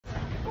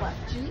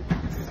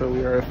So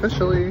we are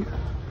officially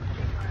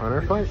on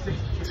our flight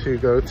to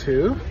go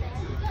to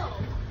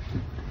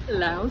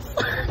Laos.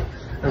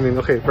 I mean,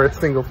 okay, first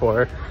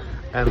Singapore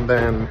and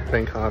then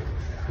Bangkok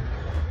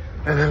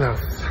and then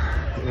Laos.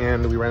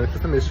 And we ran into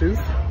some issues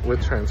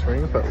with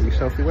transferring, but we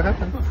shall see what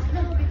happens.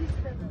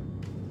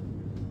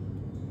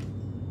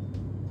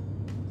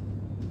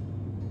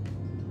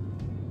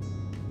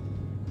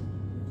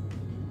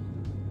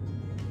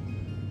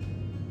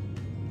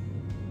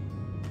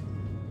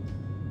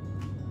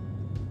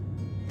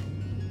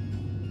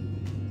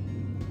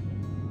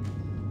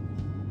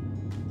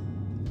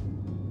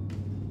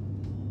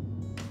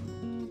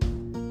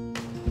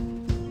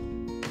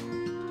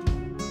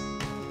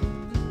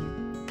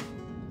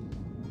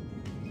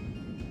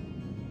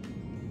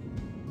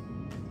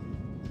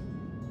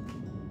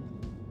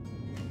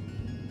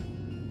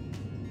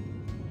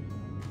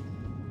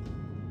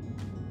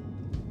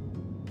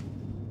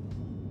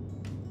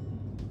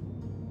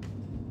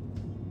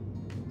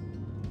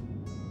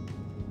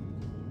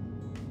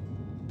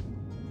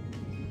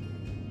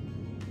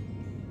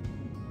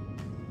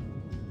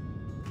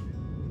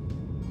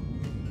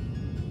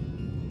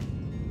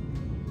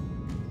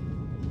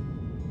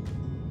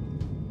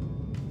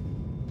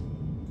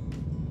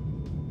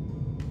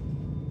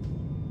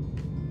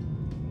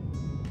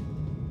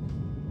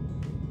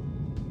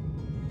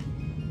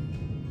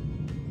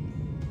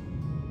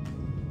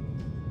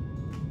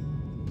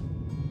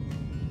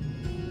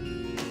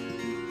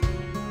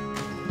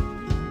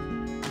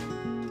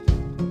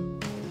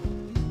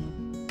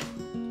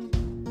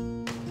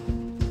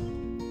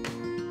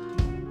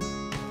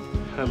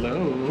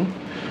 Hello.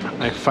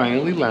 I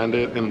finally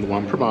landed in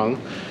Luang Prabang,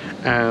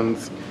 and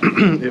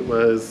it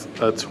was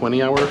a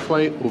 20-hour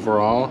flight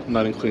overall,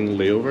 not including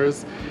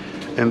layovers.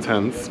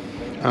 Intense.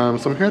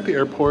 So I'm here at the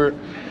airport.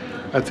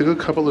 I took a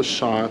couple of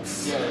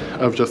shots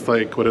of just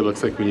like what it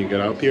looks like when you get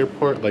out the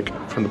airport, like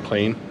from the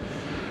plane.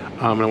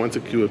 And I want to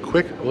give you a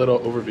quick little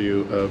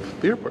overview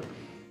of the airport.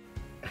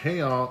 Hey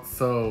y'all,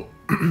 so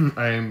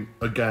I'm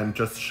again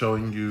just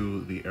showing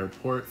you the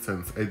airport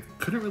since I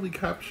couldn't really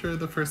capture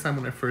the first time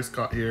when I first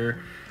got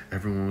here.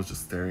 Everyone was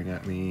just staring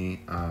at me,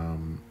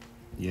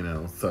 you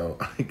know, so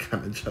I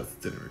kind of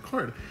just didn't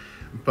record.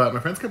 But my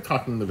friends kept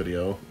talking in the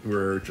video.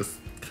 We're just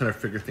kind of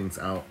figure things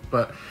out.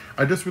 But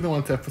I just really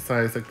want to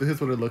emphasize, like, this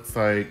is what it looks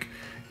like.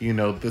 You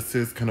know, this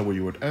is kind of where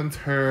you would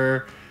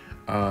enter.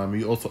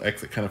 You also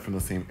exit kind of from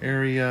the same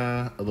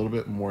area. A little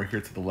bit more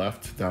here to the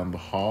left down the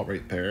hall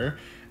right there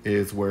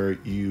is where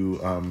you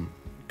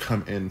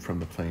come in from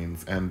the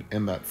planes, and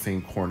in that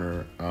same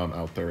corner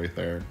out there right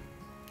there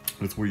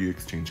is where you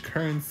exchange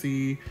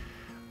currency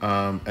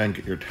and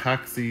get your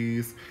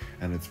taxis,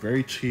 and it's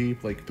very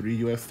cheap, like $3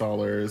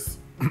 US.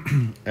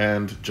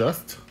 And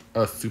just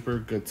a super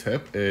good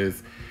tip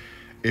is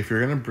if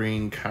you're gonna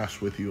bring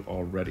cash with you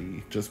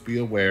already, just be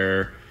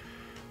aware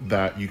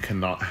that you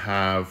cannot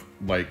have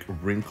like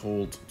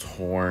wrinkled,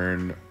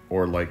 torn,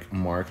 or like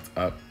marked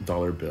up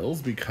dollar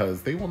bills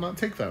because they will not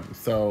take them.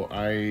 So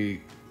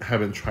I have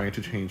been trying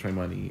to change my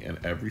money in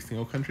every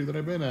single country that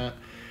I've been at,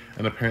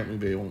 and apparently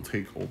they won't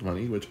take old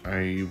money, which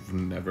I've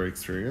never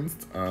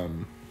experienced.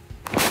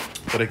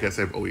 But I guess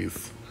I've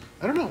always,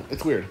 I don't know,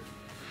 it's weird.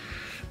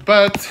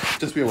 But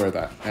just be aware of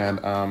that. And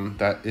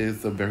that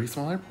is a very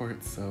small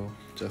airport, so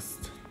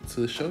just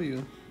to show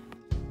you.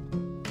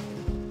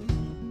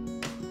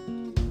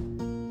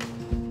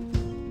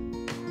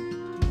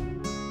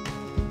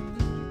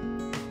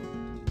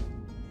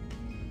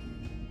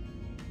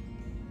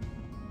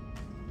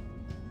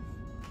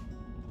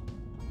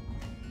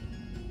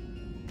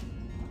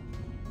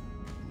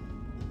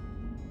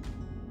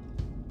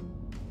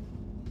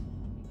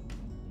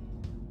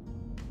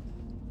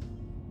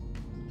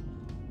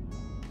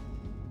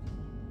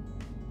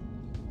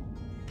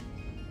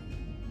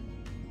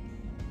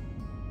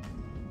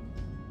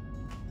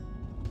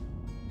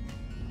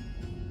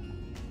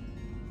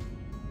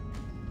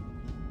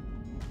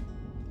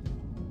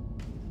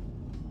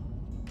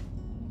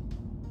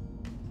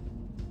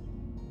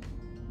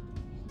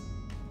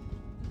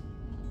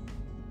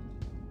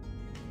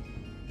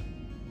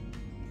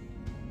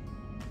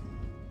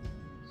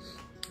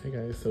 Hey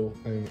guys, so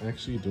I'm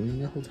actually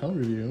doing a hotel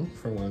review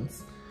for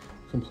once,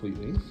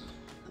 completely.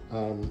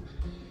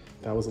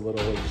 That was a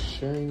little like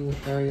sharing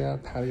area,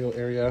 patio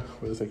area,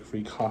 where there's like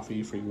free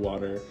coffee, free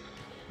water,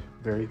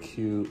 very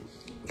cute,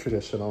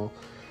 traditional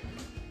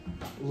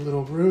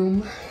little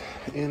room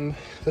in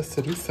the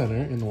city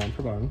center in Luang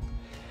Prabang.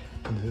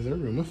 And this is our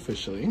room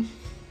officially.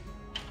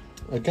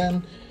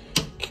 Again,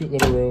 cute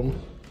little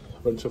room, a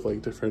bunch of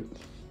like different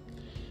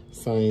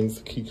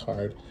signs, key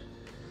card.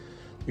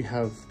 We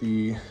have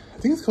the, I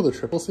think it's called the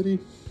Triple City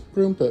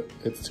room, but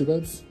it's 2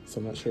 beds,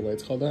 so I'm not sure why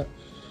it's called that.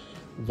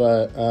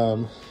 But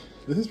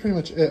this is pretty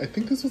much it. I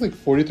think this was like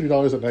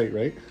 $43 a night,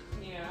 right?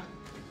 Yeah.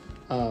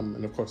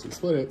 And of course we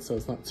split it, so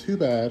it's not too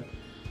bad.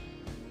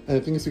 And I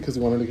think it's because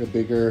we wanted like a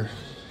bigger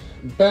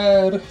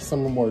bed,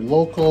 somewhere more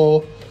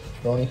local.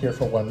 We're only here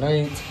for 1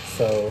 night,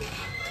 so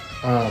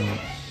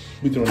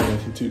we don't want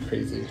anything too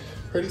crazy.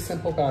 Pretty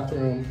simple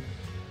bathroom,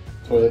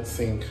 toilet,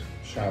 sink,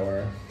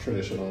 shower,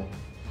 traditional.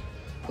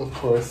 Of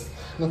course,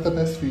 not the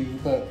best view,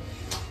 but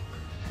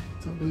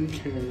don't really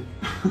care.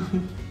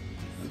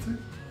 That's it.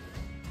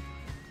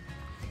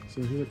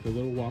 So here's like the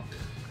little walk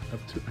up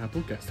to Apple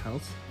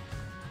Guesthouse.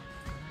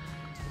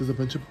 There's a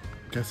bunch of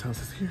guest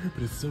houses here,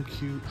 but it's so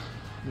cute.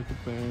 Look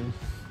at there.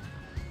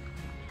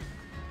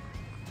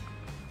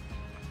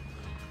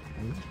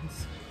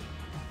 Nice.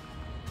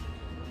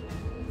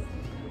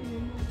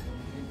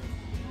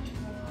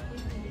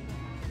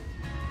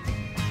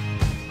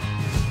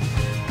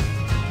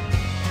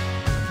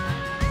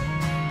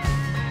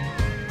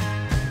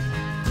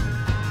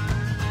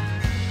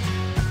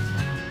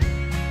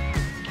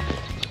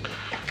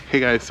 Hey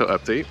guys, so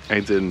update.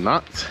 I did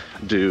not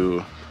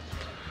do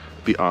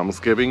the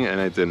almsgiving and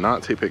I did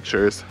not take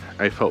pictures.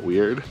 I felt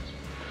weird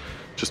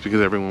just because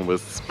everyone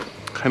was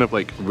kind of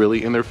like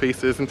really in their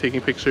faces and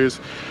taking pictures,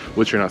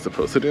 which you're not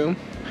supposed to do.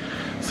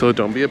 So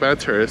don't be a bad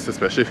tourist,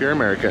 especially if you're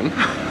American.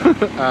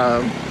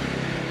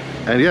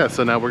 And yeah,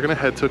 so now we're gonna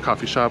head to a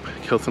coffee shop,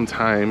 kill some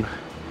time,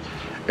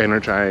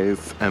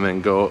 energize, and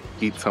then go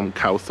eat some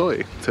Kao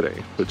Soi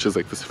today, which is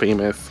like this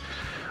famous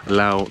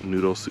Lao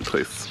noodle soup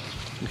place.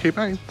 Okay,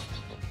 bye.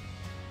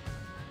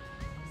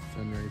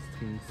 Sunrise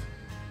teams.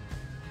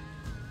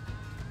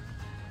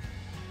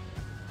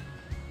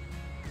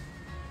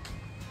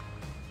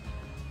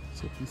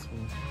 So peaceful.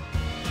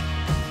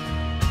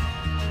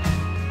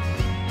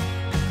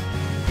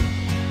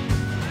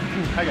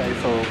 Hi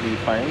guys, so we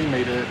finally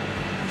made it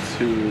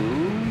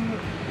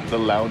to the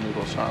Lao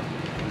Noodle Shop.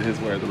 This is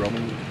where the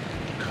Roman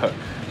cook,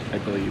 I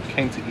believe,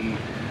 came to eat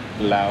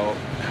Lao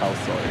Kao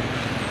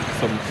Soi.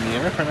 So me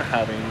and my friend are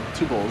having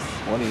 2 bowls,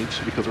 1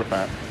 each because we're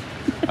fat.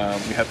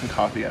 We had some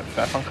coffee at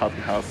Saffron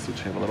Coffee House, which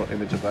I have a little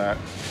image of that,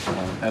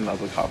 and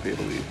other coffee, I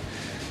believe.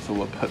 So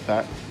we'll put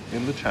that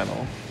in the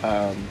channel.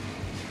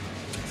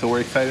 So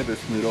we're excited.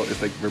 This noodle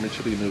is like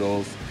vermicelli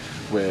noodles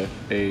with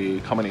a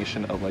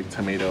combination of like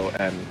tomato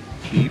and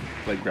beef,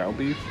 like ground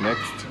beef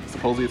mixed.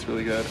 Supposedly it's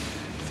really good.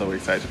 So we're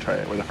excited to try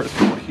it. We're the first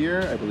people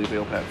here. I believe they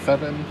open at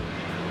 7.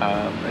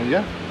 And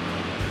yeah.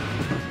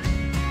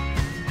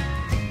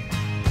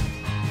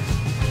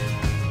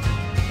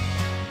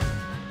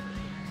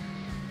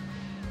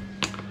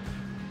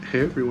 Hey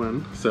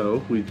everyone,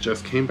 so we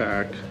just came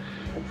back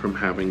from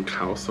having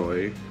Kao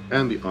Soi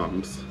and the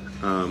alms.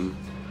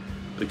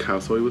 The Kao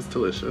Soi was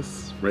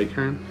delicious, right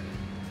Karen?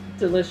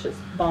 Delicious,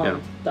 bomb.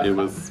 Yeah, it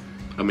was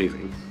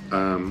amazing.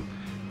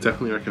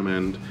 Definitely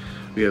recommend.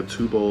 We had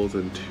 2 bowls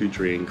and 2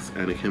 drinks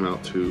and it came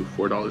out to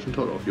 $4 in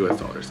total, US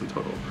dollars in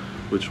total,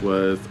 which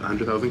was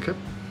 100,000 kip?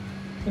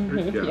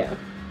 Yeah.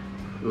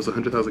 It was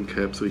 100,000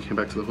 kip, so we came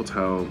back to the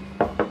hotel,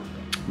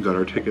 got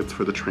our tickets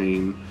for the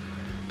train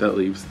that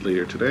leaves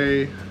later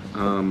today.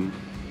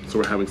 So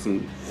we're having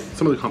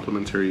some of the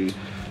complimentary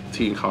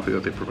tea and coffee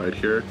that they provide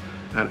here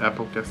at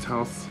Apple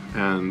Guesthouse,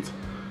 and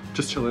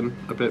just chilling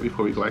a bit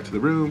before we go back to the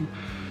room,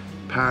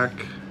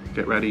 pack,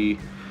 get ready,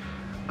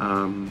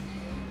 and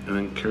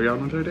then carry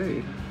on with our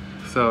day.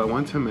 So I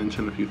wanted to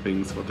mention a few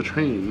things about the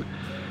train.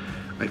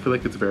 I feel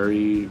like it's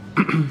very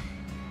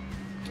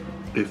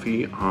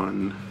iffy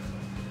on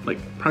like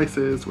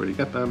prices, where to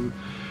get them.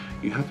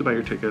 You have to buy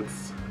your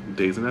tickets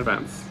days in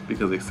advance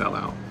because they sell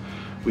out.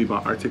 We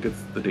bought our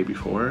tickets the day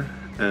before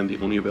and the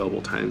only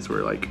available times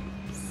were like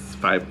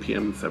 5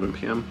 p.m. and 7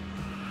 p.m.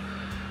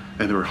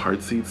 and there were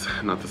hard seats,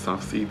 not the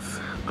soft seats.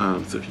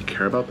 So if you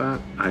care about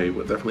that, I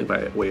would definitely buy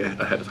it way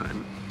ahead of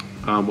time.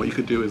 What you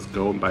could do is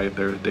go and buy it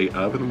their day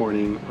of in the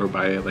morning, or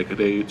buy it like a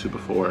day or 2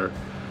 before,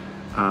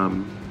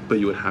 but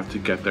you would have to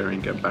get there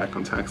and get back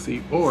on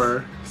taxi,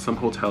 or some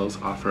hotels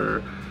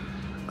offer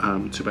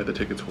to buy the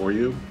tickets for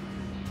you.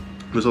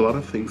 There's a lot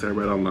of things I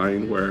read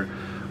online where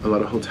a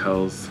lot of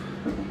hotels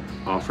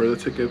offer the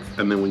tickets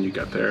and then when you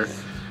get there,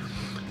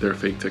 they're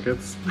fake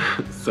tickets.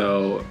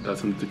 So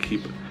that's something to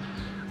keep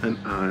an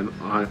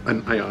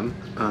eye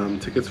on.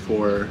 Tickets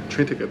for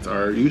train tickets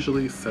are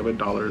usually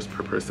 $7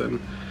 per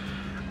person,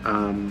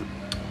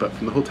 but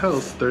from the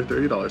hotels they're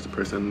 $30 a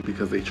person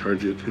because they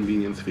charge you a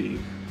convenience fee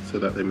so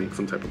that they make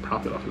some type of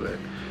profit off of it,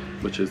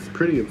 which is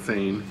pretty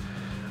insane.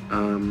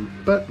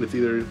 But it's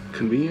either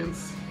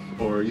convenience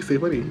or you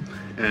save money,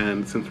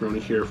 and since we're only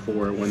here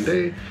for 1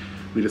 day,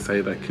 we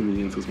decided that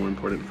convenience was more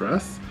important for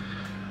us.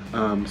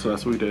 So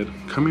that's what we did.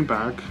 Coming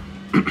back,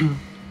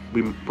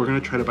 we're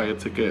gonna try to buy a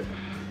ticket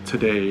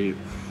today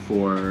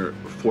for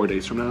 4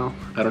 days from now.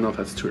 I don't know if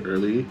that's too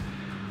early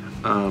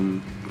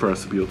for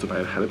us to be able to buy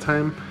it ahead of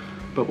time,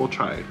 but we'll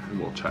try and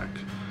we'll check.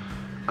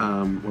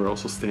 We're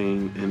also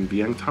staying in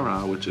Vieng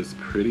Tara, which is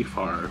pretty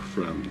far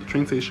from the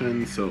train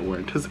station, so we're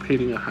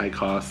anticipating a high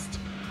cost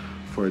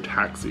for a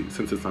taxi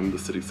since it's on the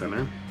city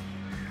center,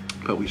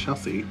 but we shall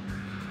see.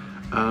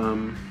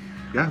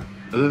 Yeah,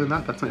 other than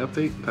that, that's my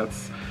update.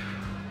 That's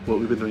what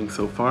we've been doing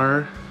so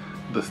far.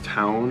 This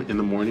town in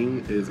the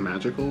morning is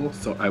magical,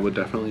 so I would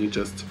definitely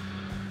just,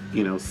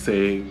 you know,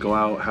 go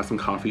out, have some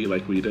coffee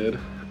like we did,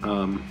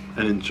 and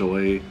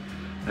enjoy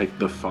like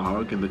the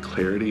fog and the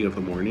clarity of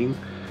the morning.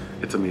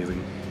 It's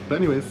amazing. But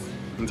anyways,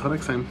 until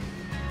next time.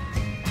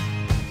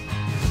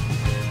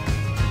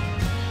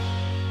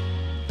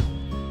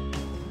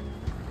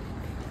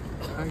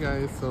 Hi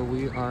guys, so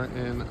we are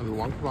in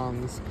Luang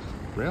Prabang's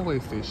railway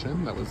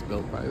station that was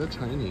built by the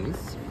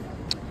Chinese.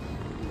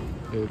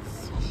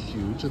 It's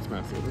huge, it's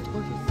massive, it's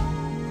gorgeous.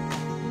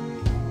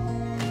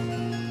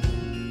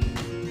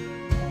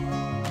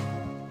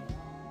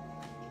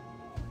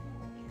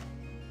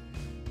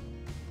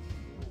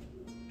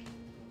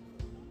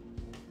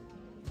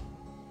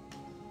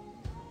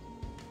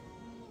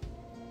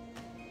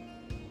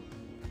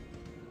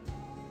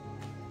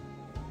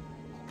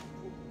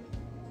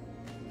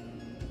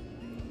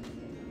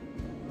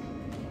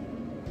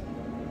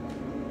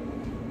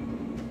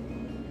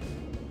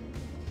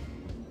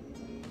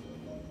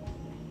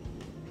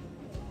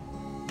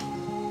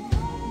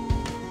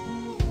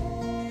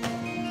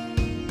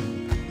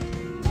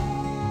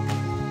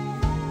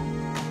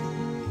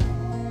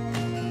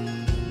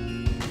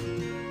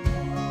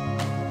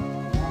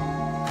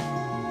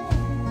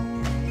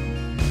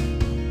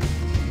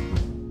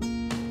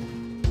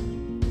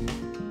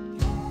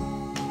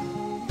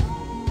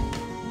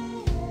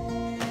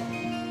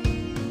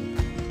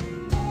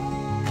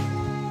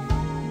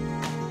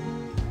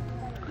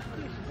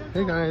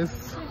 Hey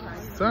guys,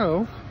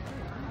 so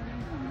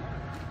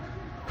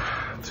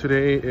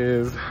today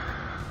is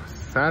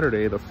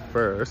Saturday the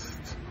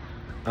 1st.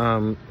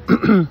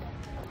 I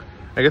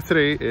guess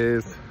today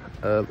is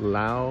a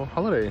Lao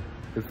holiday.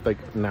 It's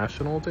like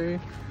National Day.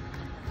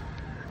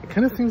 It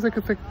kind of seems like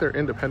it's like their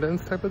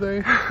independence type of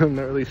day. I'm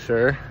not really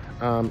sure.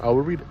 I'll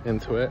read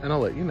into it and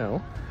I'll let you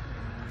know.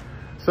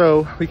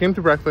 So we came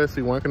to breakfast.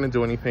 We weren't going to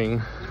do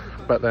anything,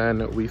 but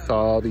then we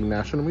saw the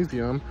National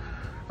Museum.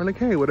 We're like,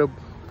 hey, what a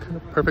kind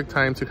of perfect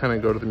time to kind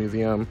of go to the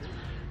museum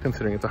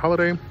considering it's a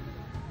holiday.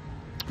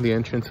 The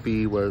entrance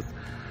fee was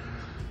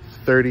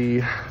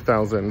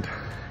 30,000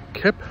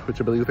 kip,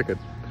 which I believe is like a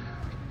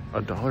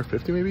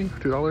 $1.50 maybe,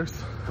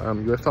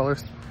 $2 US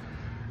dollars.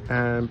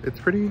 And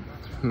it's pretty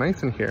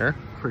nice in here.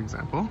 For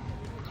example,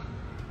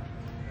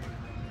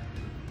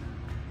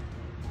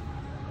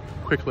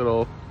 quick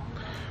little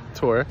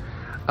tour.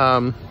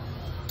 We're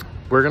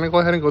gonna go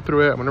ahead and go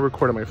through it. I'm gonna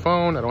record on my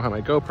phone. I don't have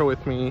my GoPro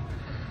with me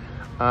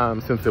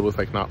since it was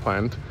like not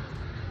planned.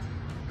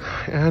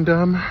 And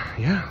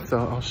yeah, so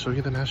I'll show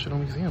you the National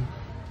Museum.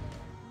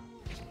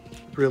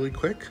 Really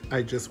quick,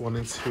 I just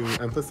wanted to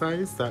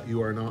emphasize that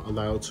you are not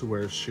allowed to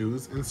wear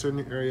shoes in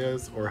certain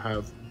areas or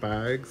have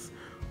bags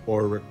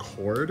or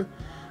record.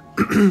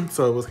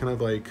 So it was kind of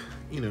like,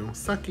 you know,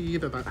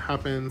 sucky that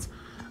happens.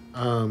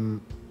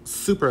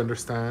 Super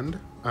understand,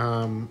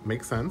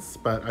 makes sense,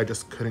 but I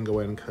just couldn't go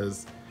in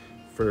because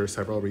for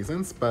several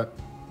reasons. But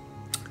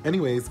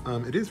anyways,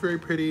 it is very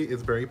pretty.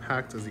 It's very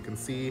packed, as you can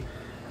see,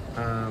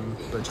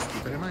 but just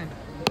keep it in mind.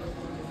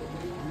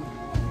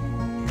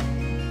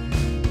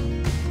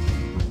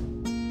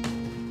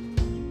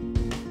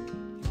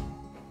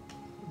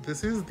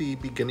 This is the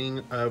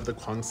beginning of the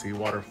Kuang Si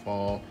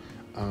Waterfall,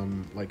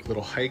 like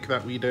little hike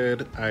that we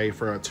did. I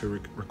forgot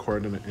to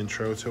record an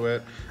intro to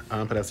it,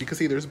 but as you can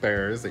see, there's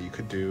bears that you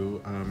could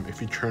do. If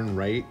you turn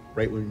right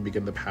when you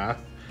begin the path,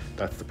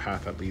 that's the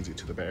path that leads you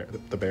to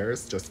the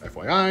bears, just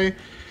FYI.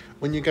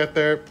 When you get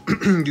there,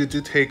 you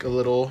do take a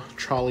little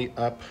trolley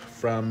up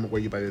from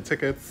where you buy the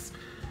tickets.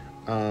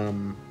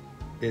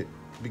 It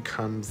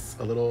becomes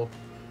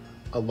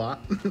a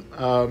lot.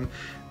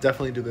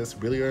 Definitely do this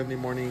really early in the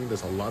morning.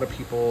 There's a lot of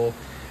people.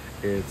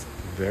 It's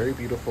very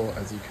beautiful,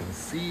 as you can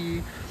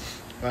see.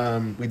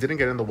 We didn't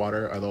get in the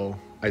water, although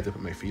I did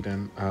put my feet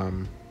in.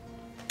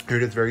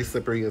 It is very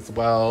slippery as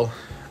well.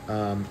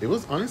 It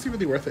was honestly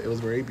really worth it. It was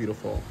very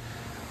beautiful.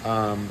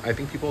 I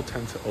think people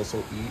tend to also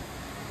eat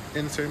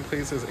in certain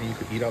places, and you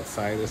could eat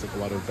outside. There's like a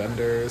lot of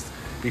vendors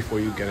before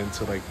you get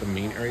into like the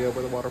main area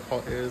where the waterfall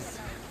is.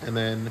 And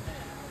then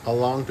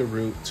along the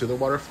route to the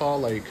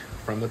waterfall, like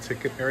from the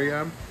ticket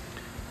area,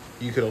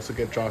 you could also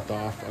get dropped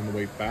off on the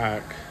way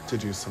back to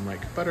do some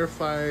like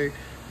butterfly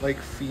like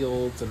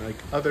fields and like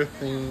other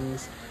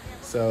things.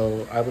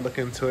 So I would look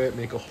into it,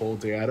 make a whole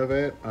day out of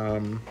it,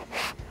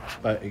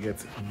 but it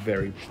gets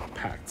very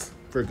packed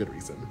for a good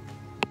reason.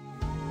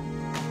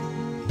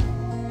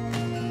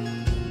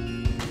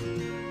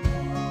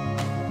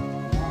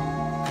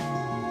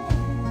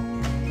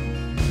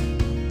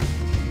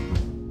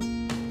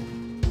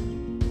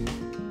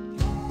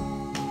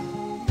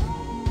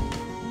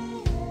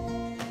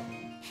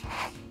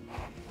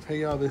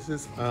 Hey y'all, this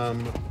is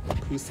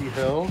Phouse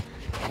Hill,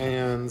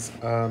 and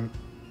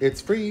it's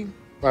free,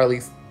 or at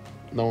least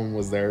no one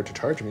was there to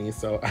charge me,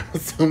 so I'm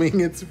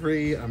assuming it's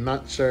free. I'm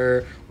not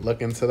sure.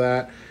 Look into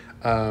that.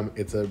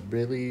 It's a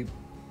really,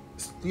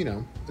 you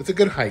know, it's a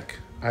good hike.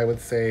 I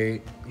would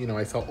say, you know,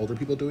 I saw older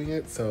people doing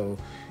it, so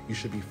you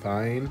should be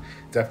fine.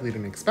 Definitely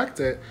didn't expect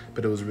it,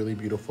 but it was really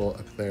beautiful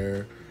up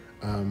there.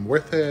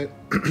 Worth it.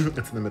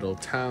 It's in the middle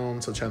of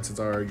town, so chances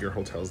are your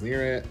hotel's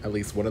near it, at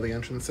least one of the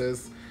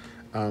entrances.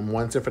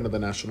 One's in front of the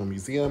National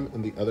Museum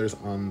and the other's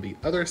on the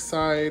other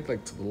side,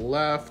 like to the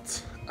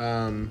left,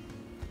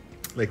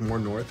 like more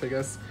north, I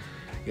guess.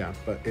 Yeah,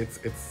 but it's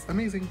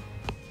amazing.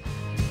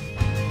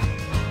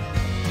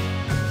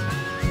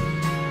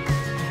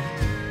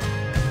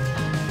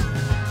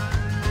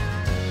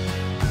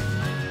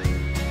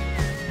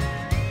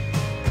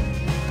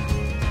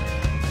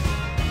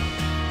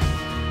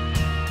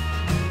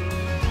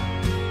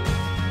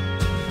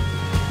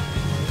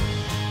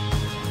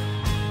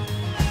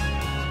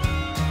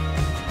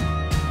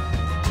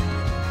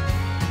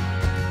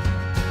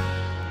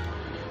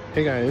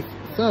 Hey guys,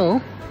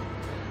 so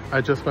I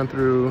just went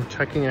through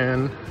checking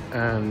in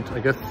and I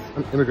guess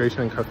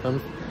immigration and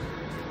customs.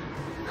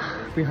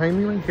 Behind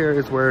me right here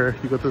is where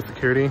you go to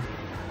security.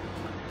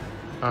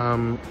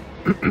 And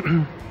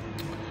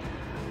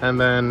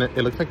then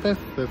it looks like this.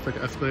 There's like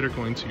an escalator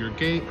going to your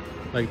gate,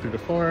 like through the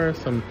floor,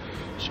 some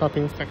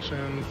shopping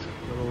sections,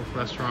 a little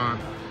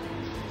restaurant,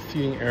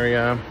 seating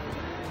area,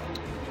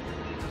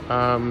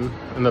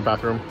 and the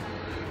bathroom.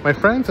 My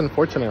friends,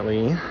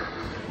 unfortunately,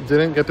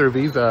 didn't get their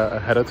visa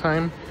ahead of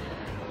time.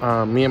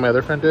 Me and my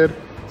other friend did.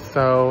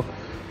 So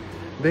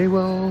they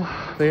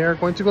are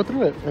going to go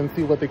through it and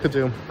see what they could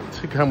do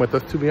to come with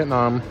us to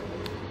Vietnam.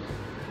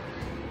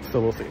 So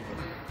we'll see.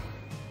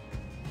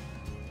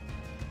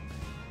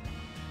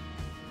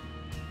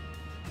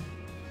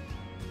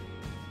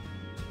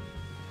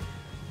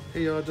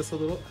 Hey y'all, just a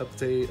little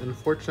update.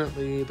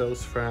 Unfortunately,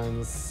 those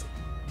friends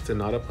did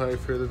not apply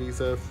for the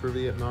visa for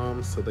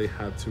Vietnam, so they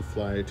had to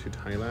fly to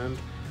Thailand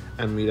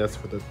and meet us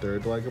for the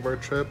third leg of our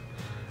trip.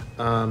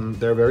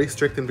 They're very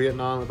strict in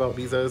Vietnam about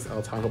visas.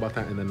 I'll talk about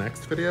that in the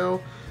next video.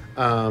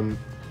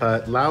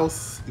 But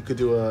Laos, you could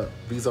do a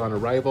visa on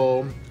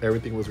arrival.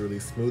 Everything was really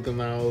smooth in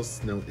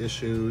Laos, no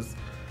issues.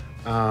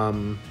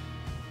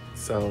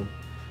 So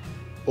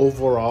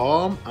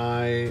overall,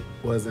 I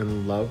was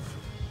in love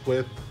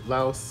with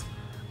Laos.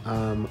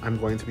 I'm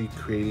going to be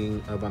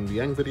creating a Van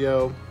Vieng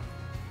video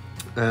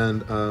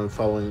and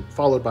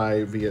followed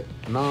by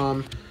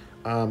Vietnam,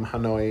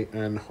 Hanoi,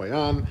 and Hoi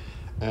An,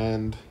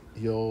 and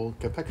you'll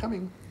get that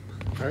coming.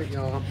 All right,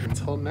 y'all,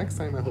 until next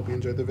time, I hope you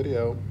enjoyed the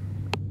video.